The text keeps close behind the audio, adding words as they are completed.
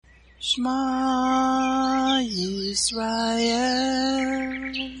Shema Yisrael,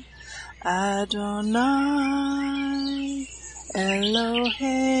 Adonai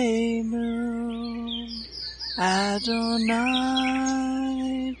Eloheinu, Adonai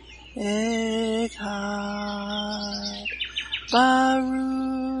Echad,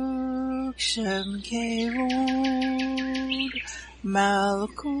 Baruch Shem Kevod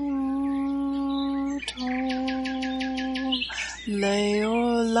Malkuto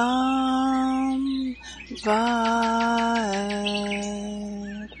Leolam Vaed.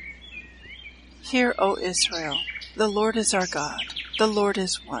 Hear, O Israel, the Lord is our God, the Lord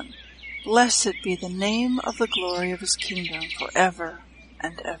is one. Blessed be the name of the glory of his kingdom forever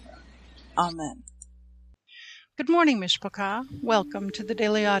and ever. Amen. Good morning, Mishpachah. Welcome to the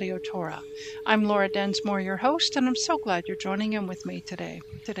Daily Audio Torah. I'm Laura Densmore, your host, and I'm so glad you're joining in with me today.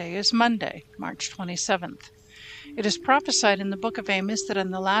 Today is Monday, March 27th. It is prophesied in the book of Amos that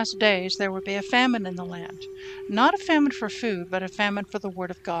in the last days there will be a famine in the land. Not a famine for food, but a famine for the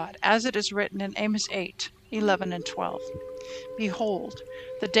word of God, as it is written in Amos 8:11 and 12. Behold,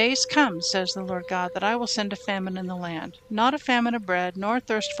 the days come, says the Lord God, that I will send a famine in the land, not a famine of bread, nor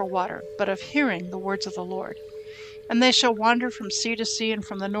thirst for water, but of hearing the words of the Lord. And they shall wander from sea to sea, and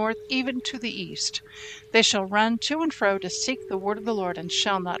from the north even to the east. They shall run to and fro to seek the word of the Lord, and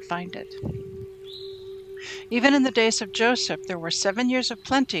shall not find it. Even in the days of Joseph there were 7 years of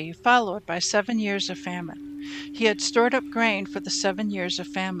plenty, followed by 7 years of famine. He had stored up grain for the 7 years of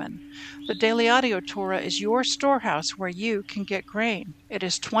famine. The Daily Audio Torah is your storehouse where you can get grain. It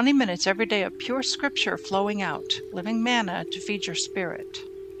is 20 minutes every day of pure scripture flowing out, living manna to feed your spirit.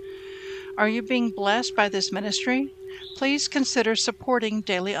 Are you being blessed by this ministry? Please consider supporting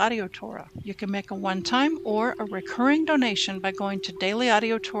Daily Audio Torah. You can make a one-time or a recurring donation by going to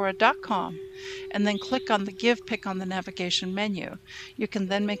dailyaudiotorah.com and then click on the Give pick on the navigation menu. You can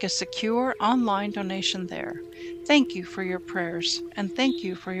then make a secure online donation there. Thank you for your prayers, and thank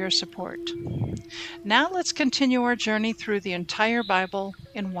you for your support. Now let's continue our journey through the entire Bible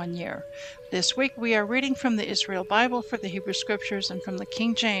in 1 year. This week we are reading from the Israel Bible for the Hebrew Scriptures and from the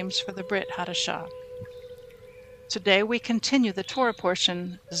King James for the Brit Hadashah. Today we continue the Torah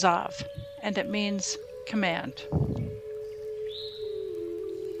portion, Tzav, and it means command.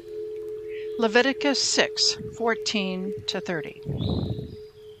 Leviticus 6:14-30.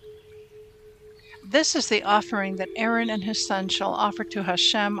 This is the offering that Aaron and his sons shall offer to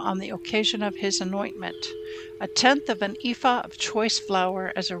Hashem on the occasion of his anointment: 1/10 of an ephah of choice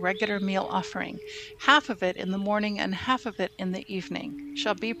flour as a regular meal offering, half of it in the morning and half of it in the evening,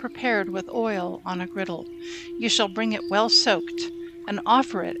 shall be prepared with oil on a griddle. You shall bring it well soaked, and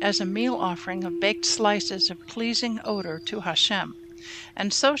offer it as a meal offering of baked slices of pleasing odor to Hashem.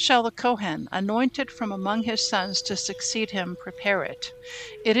 And so shall the Kohen, anointed from among his sons to succeed him, prepare it.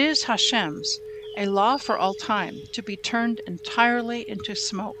 It is Hashem's, a law for all time, to be turned entirely into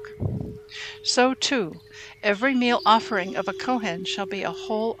smoke. So too, every meal offering of a Kohen shall be a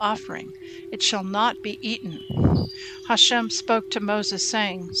whole offering. It shall not be eaten. Hashem spoke to Moses,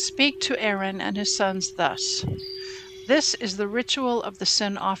 saying, Speak to Aaron and his sons thus. This is the ritual of the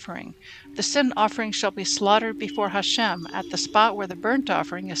sin offering. The sin offering shall be slaughtered before Hashem at the spot where the burnt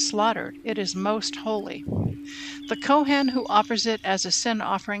offering is slaughtered. It is most holy. The Kohen who offers it as a sin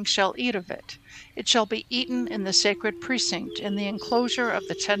offering shall eat of it. It shall be eaten in the sacred precinct, in the enclosure of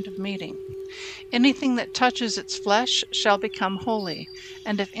the tent of meeting. Anything that touches its flesh shall become holy,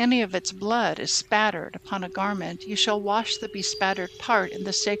 and if any of its blood is spattered upon a garment, you shall wash the bespattered part in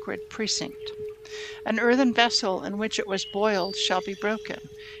the sacred precinct. An earthen vessel in which it was boiled shall be broken.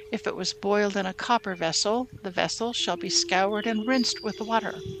 If it was boiled in a copper vessel, the vessel shall be scoured and rinsed with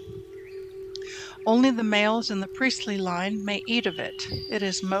water. Only the males in the priestly line may eat of it. It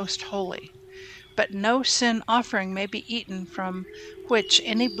is most holy. But no sin offering may be eaten from which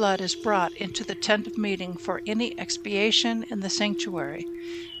any blood is brought into the tent of meeting for any expiation in the sanctuary.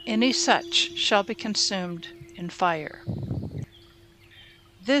 Any such shall be consumed in fire.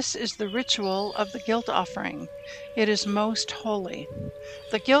 This is the ritual of the guilt offering. It is most holy.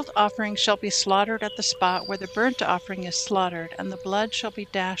 The guilt offering shall be slaughtered at the spot where the burnt offering is slaughtered, and the blood shall be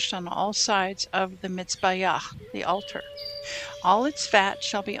dashed on all sides of the mitzbayach, the altar. All its fat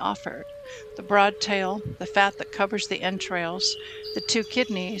shall be offered: the broad tail, the fat that covers the entrails, the 2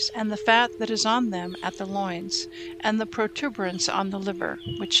 kidneys, and the fat that is on them at the loins, and the protuberance on the liver,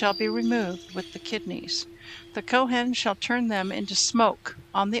 which shall be removed with the kidneys. The Kohen shall turn them into smoke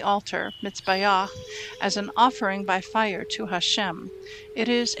on the altar, mitzbayach, as an offering by fire to Hashem. It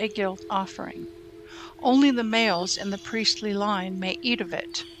is a guilt offering. Only the males in the priestly line may eat of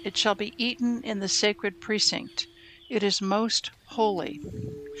it. It shall be eaten in the sacred precinct. It is most holy.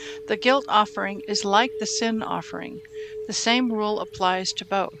 The guilt offering is like the sin offering. The same rule applies to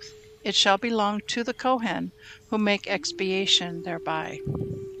both. It shall belong to the Kohen who make expiation thereby.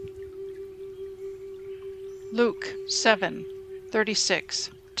 Luke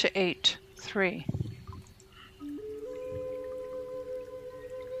 7:36-8:3.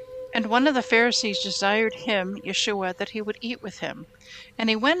 And one of the Pharisees desired him, Yeshua, that he would eat with him. And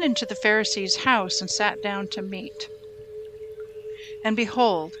he went into the Pharisee's house and sat down to meat. And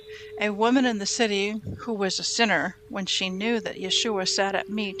behold, a woman in the city who was a sinner, when she knew that Yeshua sat at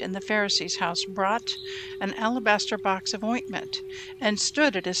meat in the Pharisee's house, brought an alabaster box of ointment, and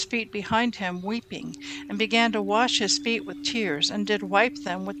stood at his feet behind him, weeping, and began to wash his feet with tears, and did wipe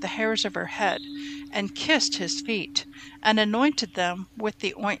them with the hairs of her head, and kissed his feet, and anointed them with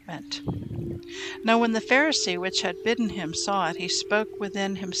the ointment. Now when the Pharisee which had bidden him saw it, he spoke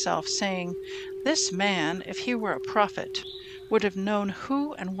within himself, saying, This man, if he were a prophet, would have known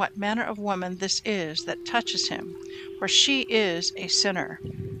who and what manner of woman this is that touches him, for she is a sinner.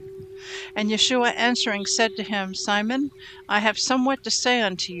 And Yeshua answering said to him, Simon, I have somewhat to say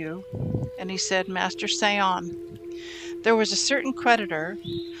unto you. And he said, Master, say on. There was a certain creditor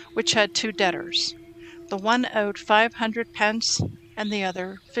which had 2 debtors. The one owed 500 pence, and the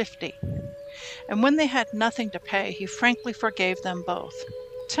other 50. And when they had nothing to pay, he frankly forgave them both.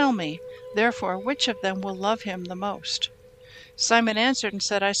 Tell me, therefore, which of them will love him the most? Simon answered and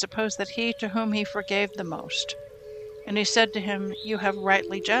said, I suppose that he to whom he forgave the most. And he said to him, You have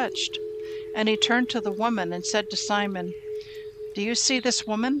rightly judged. And he turned to the woman and said to Simon, Do you see this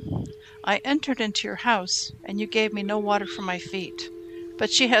woman? I entered into your house, and you gave me no water for my feet,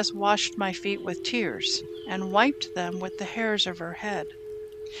 but she has washed my feet with tears, and wiped them with the hairs of her head.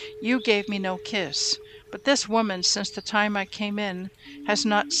 You gave me no kiss, but this woman, since the time I came in, has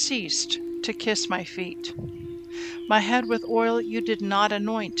not ceased to kiss my feet. My head with oil you did not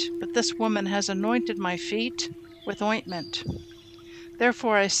anoint, but this woman has anointed my feet with ointment.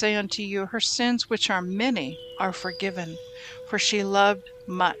 Therefore I say unto you, her sins, which are many, are forgiven, for she loved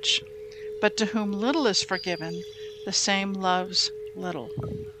much. But to whom little is forgiven, the same loves little.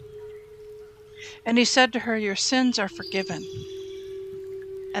 And he said to her, Your sins are forgiven.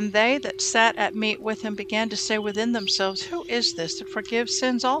 And they that sat at meat with him began to say within themselves, Who is this that forgives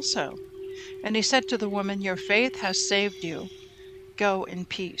sins also? And he said to the woman, Your faith has saved you. Go in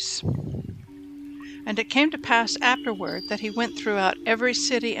peace. And it came to pass afterward that he went throughout every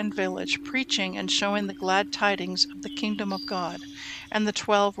city and village, preaching and showing the glad tidings of the kingdom of God. And the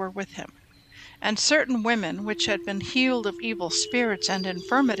 12 were with him. And certain women which had been healed of evil spirits and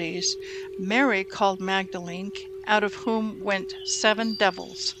infirmities, Mary called Magdalene, out of whom went 7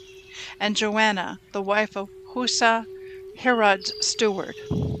 devils, and Joanna, the wife of Chusa, Herod's steward,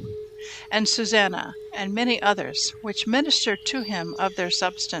 and Susanna, and many others, which ministered to him of their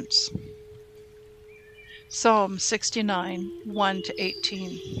substance. Psalm 69,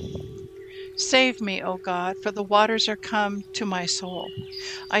 1-18. Save me, O God, for the waters are come to my soul.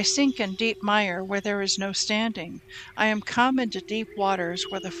 I sink in deep mire where there is no standing. I am come into deep waters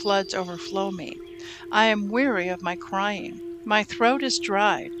where the floods overflow me. I am weary of my crying. My throat is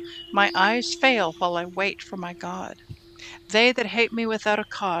dried. My eyes fail while I wait for my God. They that hate me without a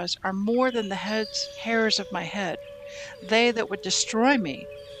cause are more than the hairs of my head. They that would destroy me,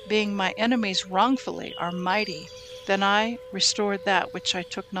 being my enemies wrongfully, are mighty. Then I restored that which I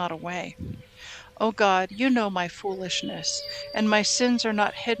took not away. O God, you know my foolishness, and my sins are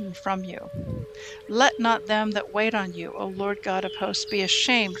not hidden from you. Let not them that wait on you, O Lord God of hosts, be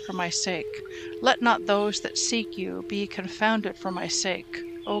ashamed for my sake. Let not those that seek you be confounded for my sake,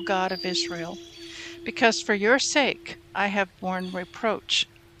 O God of Israel. Because for your sake I have borne reproach.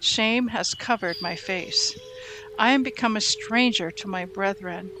 Shame has covered my face. I am become a stranger to my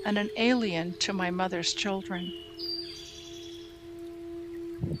brethren, and an alien to my mother's children.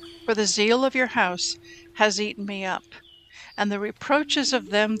 For the zeal of your house has eaten me up, and the reproaches of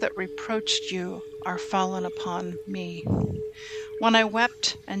them that reproached you are fallen upon me. When I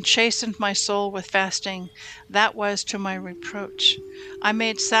wept and chastened my soul with fasting, that was to my reproach. I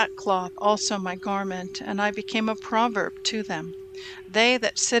made sackcloth also my garment, and I became a proverb to them. They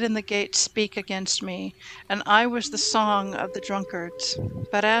that sit in the gate speak against me, and I was the song of the drunkards.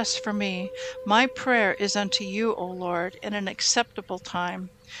 But as for me, my prayer is unto you, O Lord, in an acceptable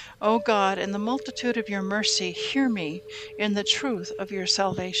time. O God, in the multitude of your mercy, hear me in the truth of your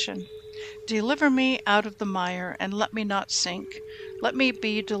salvation. Deliver me out of the mire, and let me not sink. Let me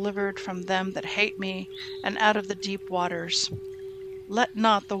be delivered from them that hate me, and out of the deep waters. Let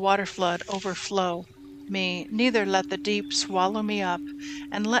not the waterflood overflow me, neither let the deep swallow me up,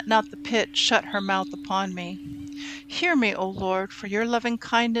 and let not the pit shut her mouth upon me. Hear me, O Lord, for your loving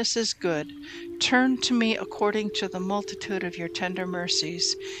kindness is good. Turn to me according to the multitude of your tender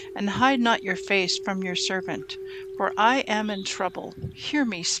mercies, and hide not your face from your servant. For I am in trouble. Hear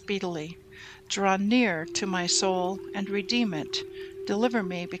me speedily. Draw near to my soul, and redeem it. Deliver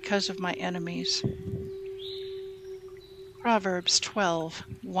me because of my enemies. Proverbs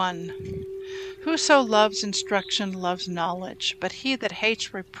 12:1. Whoso loves instruction loves knowledge, but he that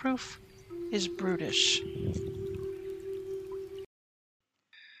hates reproof is brutish.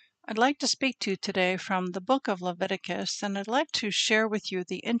 I'd like to speak to you today from the book of Leviticus, and I'd like to share with you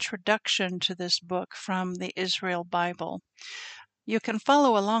the introduction to this book from the Israel Bible. You can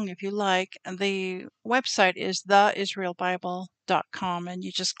follow along if you like. The website is theisraelbible.com, and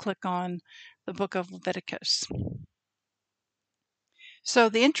you just click on the book of Leviticus. So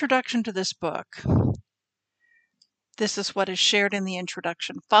the introduction to this book. This is what is shared in the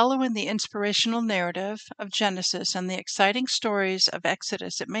introduction. Following the inspirational narrative of Genesis and the exciting stories of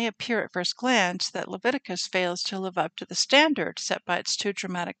Exodus, it may appear at first glance that Leviticus fails to live up to the standard set by its two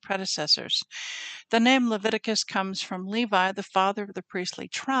dramatic predecessors. The name Leviticus comes from Levi, the father of the priestly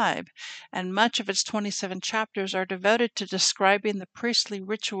tribe, and much of its 27 chapters are devoted to describing the priestly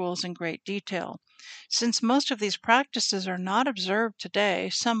rituals in great detail. Since most of these practices are not observed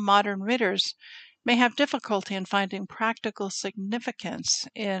today, some modern readers may have difficulty in finding practical significance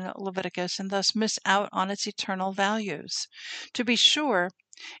in Leviticus and thus miss out on its eternal values. To be sure,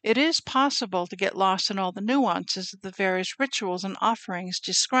 it is possible to get lost in all the nuances of the various rituals and offerings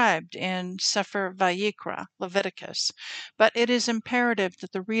described in Sefer Vayikra, Leviticus, but it is imperative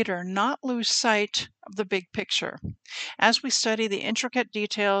that the reader not lose sight of the big picture. As we study the intricate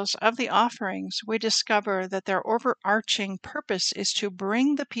details of the offerings, we discover that their overarching purpose is to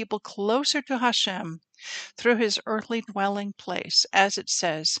bring the people closer to Hashem through his earthly dwelling place. As it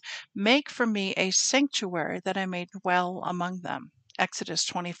says, "Make for me a sanctuary that I may dwell among them." Exodus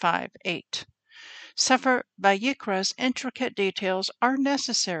 25:8. Sefer Vayikra's intricate details are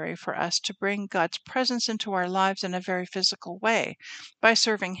necessary for us to bring God's presence into our lives in a very physical way by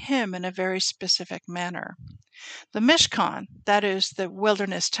serving him in a very specific manner. The Mishkan, that is, the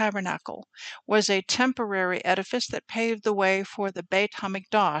wilderness tabernacle, was a temporary edifice that paved the way for the Beit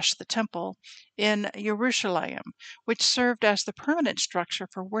HaMikdash, the temple in Jerusalem, which served as the permanent structure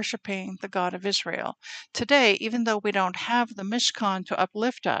for worshiping the God of Israel. Today, even though we don't have the Mishkan to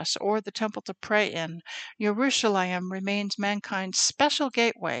uplift us or the temple to pray in, Jerusalem remains mankind's special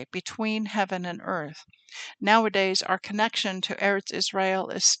gateway between heaven and earth. Nowadays, our connection to Eretz Israel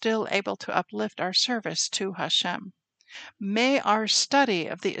is still able to uplift our service to Hashem. May our study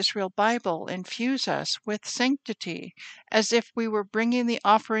of the Israel Bible infuse us with sanctity, as if we were bringing the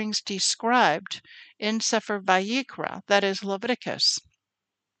offerings described in Sefer Vayikra, that is Leviticus,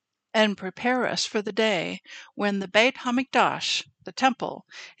 and prepare us for the day when the Beit HaMikdash, the temple,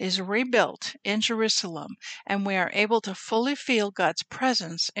 is rebuilt in Jerusalem, and we are able to fully feel God's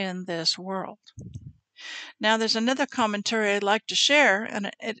presence in this world. Now, there's another commentary I'd like to share, and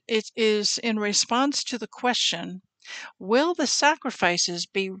it is in response to the question, will the sacrifices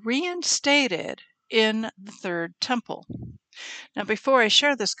be reinstated in the third temple? Now, before I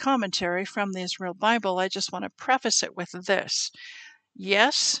share this commentary from the Israel Bible, I just want to preface it with this.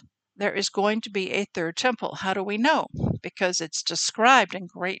 Yes, there is going to be a third temple. How do we know? Because it's described in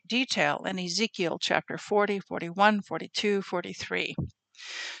great detail in Ezekiel chapter 40, 41, 42, 43.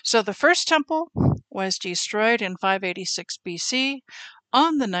 So the first temple was destroyed in 586 BC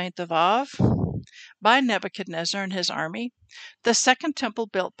on the 9th of Av by Nebuchadnezzar and his army. The second temple,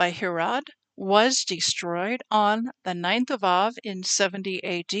 built by Herod, was destroyed on the 9th of Av in 70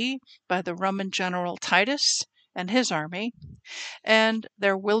 AD by the Roman general Titus and his army. And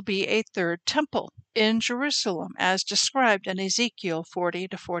there will be a third temple in Jerusalem, as described in Ezekiel 40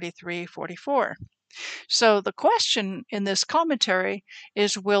 to 43, 44. So the question in this commentary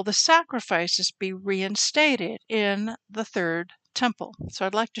is, will the sacrifices be reinstated in the third temple? So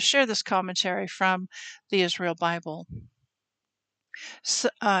I'd like to share this commentary from the Israel Bible. So,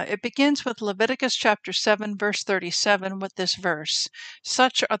 it begins with Leviticus chapter 7, verse 37 with this verse.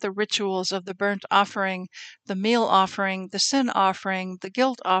 Such are the rituals of the burnt offering, the meal offering, the sin offering, the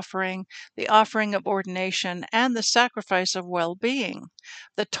guilt offering, the offering of ordination, and the sacrifice of well-being.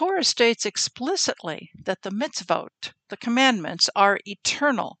 The Torah states explicitly that the mitzvot, the commandments, are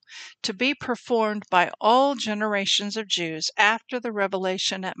eternal, to be performed by all generations of Jews after the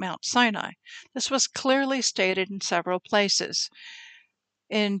revelation at Mount Sinai. This was clearly stated in several places.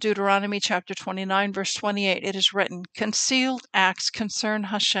 In Deuteronomy chapter 29, verse 28, it is written, "Concealed acts concern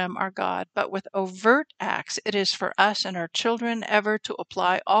Hashem our God, but with overt acts it is for us and our children ever to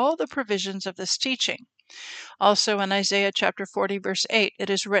apply all the provisions of this teaching." Also in Isaiah chapter 40, verse 8, it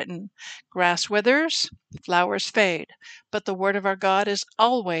is written, "Grass withers, flowers fade, but the word of our God is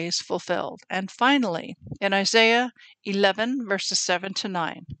always fulfilled." And finally, in Isaiah 11, verses 7 to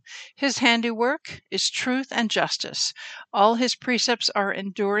 9, "His handiwork is truth and justice. All his precepts are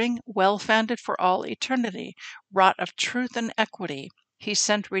enduring, well-founded for all eternity, wrought of truth and equity. He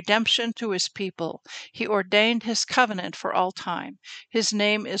sent redemption to his people. He ordained his covenant for all time. His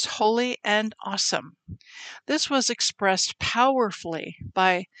name is holy and awesome." This was expressed powerfully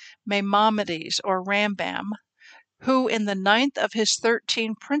by Maimonides or Rambam, who in the 9th of his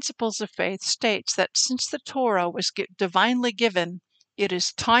 13 Principles of Faith states that since the Torah was divinely given, it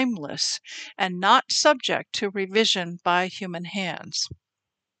is timeless and not subject to revision by human hands.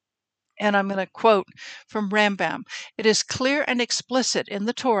 And I'm going to quote from Rambam. "It is clear and explicit in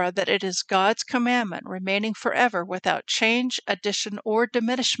the Torah that it is God's commandment remaining forever without change, addition, or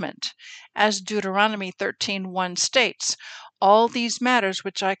diminishment. As Deuteronomy 13:1 states, 'All these matters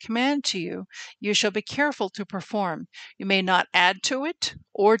which I command to you, you shall be careful to perform. You may not add to it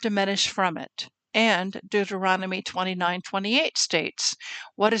or diminish from it.' And Deuteronomy 29:28 states,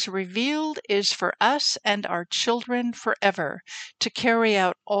 'What is revealed is for us and our children forever, to carry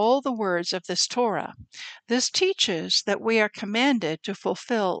out all the words of this Torah.' This teaches that we are commanded to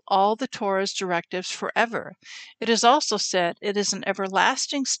fulfill all the Torah's directives forever. It is also said it is an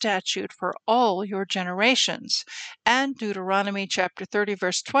everlasting statute for all your generations. And Deuteronomy chapter 30,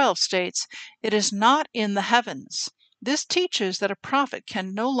 verse 12 states, 'It is not in the heavens.' This teaches that a prophet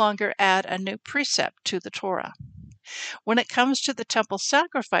can no longer add a new precept to the Torah. When it comes to the temple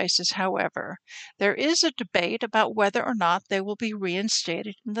sacrifices, however, there is a debate about whether or not they will be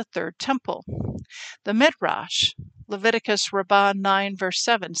reinstated in the third temple. The Midrash, Leviticus Rabbah 9, verse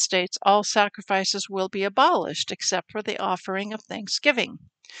 7, states all sacrifices will be abolished except for the offering of thanksgiving.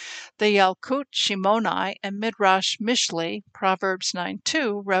 The Yalkut Shimoni and Midrash Mishli, Proverbs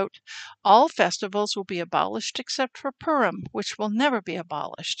 9:2, wrote, "All festivals will be abolished except for Purim, which will never be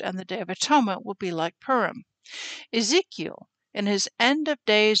abolished, and the Day of Atonement will be like Purim." Ezekiel, in his end of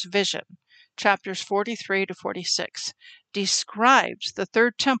days vision, chapters 43 to 46, describes the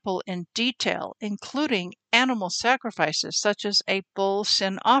third temple in detail, including animal sacrifices such as a bull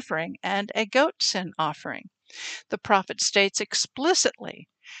sin offering and a goat sin offering. The prophet states explicitly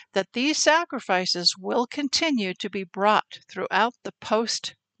that these sacrifices will continue to be brought throughout the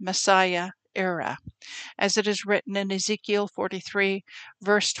post-Messiah era, as it is written in Ezekiel 43,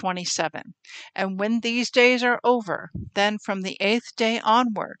 verse 27. "And when these days are over, then from the 8th day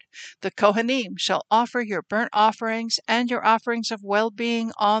onward, the Kohanim shall offer your burnt offerings and your offerings of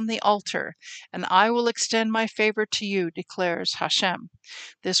well-being on the altar, and I will extend my favor to you, declares Hashem."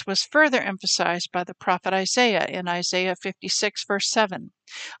 This was further emphasized by the prophet Isaiah in Isaiah 56, verse 7.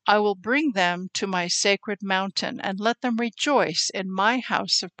 "I will bring them to my sacred mountain and let them rejoice in my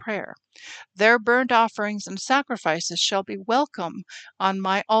house of prayer. Their burnt offerings and sacrifices shall be welcome on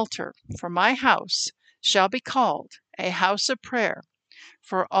my altar, for my house shall be called a house of prayer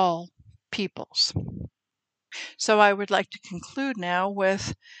for all peoples." So I would like to conclude now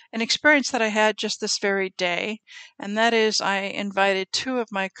with an experience that I had just this very day, and that is I invited two of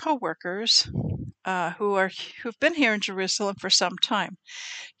my coworkers who've been here in Jerusalem for some time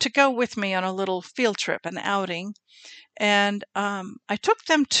to go with me on a little field trip, an outing, and I took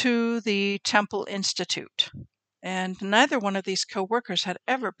them to the Temple Institute. And neither one of these coworkers had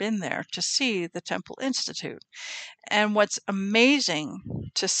ever been there to see the Temple Institute. And what's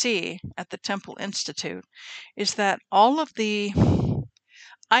amazing to see at the Temple Institute is that all of the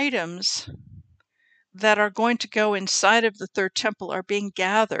items that are going to go inside of the third temple are being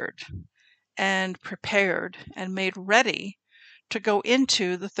gathered and prepared and made ready to go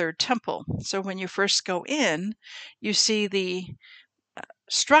into the third temple. So when you first go in, you see the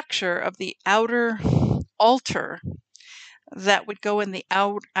structure of the outer altar that would go in the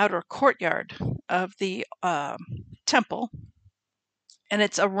outer courtyard of the temple. And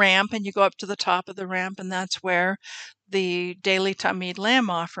it's a ramp, and you go up to the top of the ramp, and that's where the daily Tamid lamb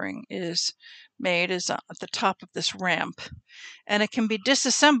offering is made, is at the top of this ramp. And it can be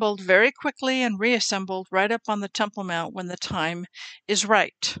disassembled very quickly and reassembled right up on the Temple Mount when the time is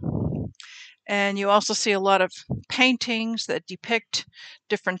right. And you also see a lot of paintings that depict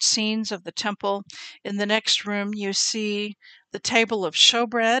different scenes of the temple. In the next room, you see the table of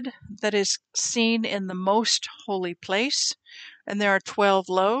showbread that is seen in the most holy place. And there are 12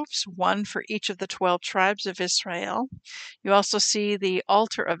 loaves, one for each of the 12 tribes of Israel. You also see the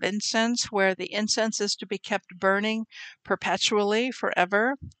altar of incense, where the incense is to be kept burning perpetually,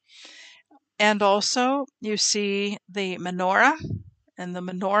 forever. And also you see the menorah, and the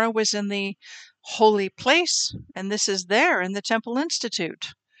menorah was in the holy place, and this is there in the Temple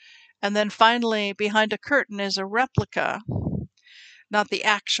Institute. And then finally, behind a curtain is a replica, not the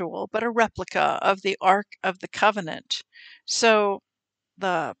actual, but a replica of the Ark of the Covenant. So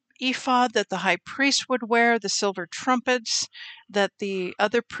the ephod that the high priest would wear, the silver trumpets that the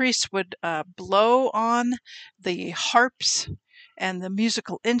other priests would blow on, the harps and the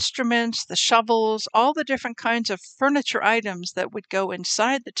musical instruments, the shovels, all the different kinds of furniture items that would go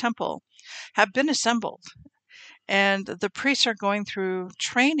inside the temple have been assembled. And the priests are going through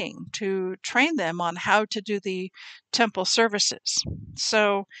training to train them on how to do the temple services.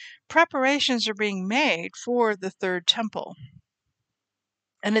 So preparations are being made for the third temple.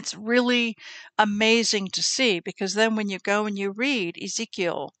 And it's really amazing to see, because then when you go and you read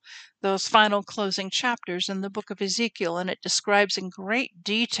Ezekiel, those final closing chapters in the book of Ezekiel, and it describes in great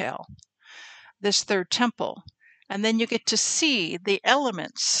detail this third temple, and then you get to see the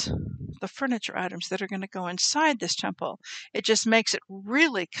elements, the furniture items that are going to go inside this temple. It just makes it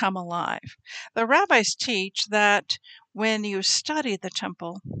really come alive. The rabbis teach that when you study the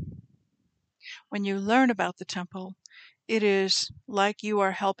temple, when you learn about the temple, it is like you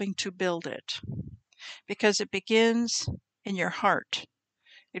are helping to build it, because it begins in your heart.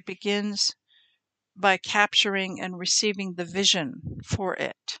 It begins by capturing and receiving the vision for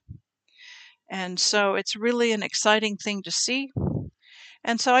it. And so it's really an exciting thing to see.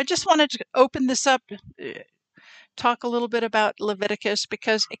 And so I just wanted to open this up, talk a little bit about Leviticus,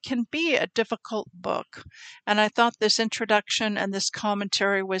 because it can be a difficult book. And I thought this introduction and this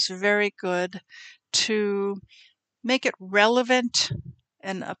commentary was very good to make it relevant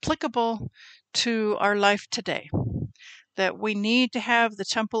and applicable to our life today. That we need to have the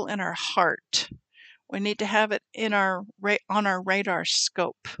temple in our heart. We need to have it in on our radar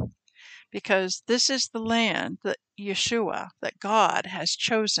scope, because this is the land that Yeshua, that God has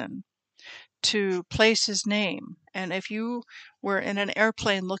chosen to place his name. And if you were in an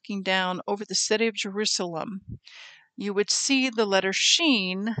airplane looking down over the city of Jerusalem, you would see the letter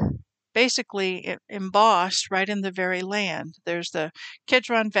Sheen basically embossed right in the very land. There's the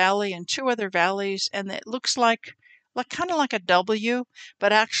Kidron Valley and two other valleys, and it looks like kind of like a W,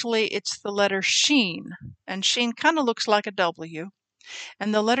 but actually it's the letter Sheen, and Sheen kind of looks like a W.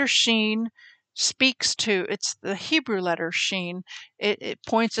 And the letter Sheen speaks to, it's the Hebrew letter Sheen, it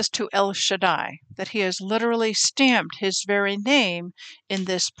points us to El Shaddai, that he has literally stamped his very name in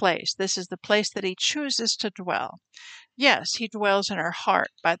this place. This is the place that he chooses to dwell. Yes, he dwells in our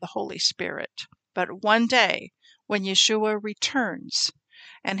heart by the Holy Spirit. But one day, when Yeshua returns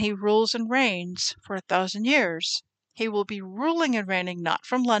and he rules and reigns for 1,000 years, he will be ruling and reigning not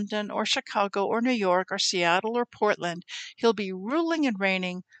from London or Chicago or New York or Seattle or Portland. He'll be ruling and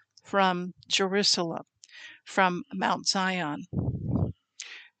reigning from Jerusalem, from Mount Zion.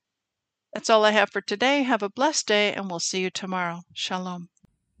 That's all I have for today. Have a blessed day, and we'll see you tomorrow. Shalom.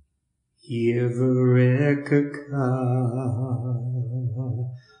 Yivrekaka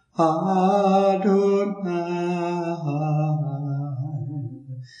Adonai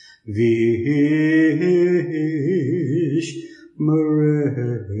Vish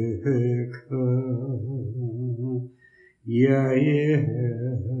Mereka Yair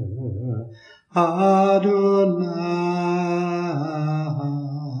Adonai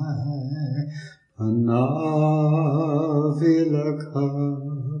Panavilaka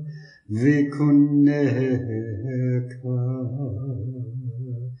Vikuneka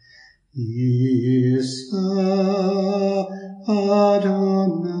Isa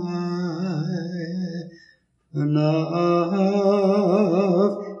Adonai Panav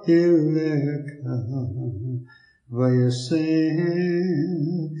Ileka Vayasem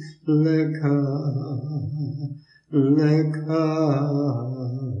Leka Leka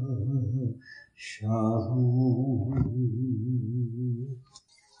Shalom.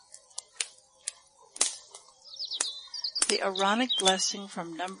 The Aaronic blessing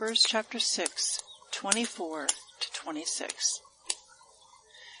from Numbers chapter 6, 24 to 26.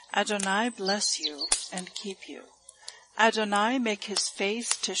 Adonai bless you and keep you. Adonai make his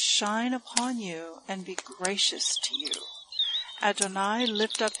face to shine upon you and be gracious to you. Adonai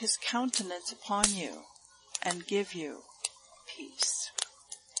lift up his countenance upon you and give you peace.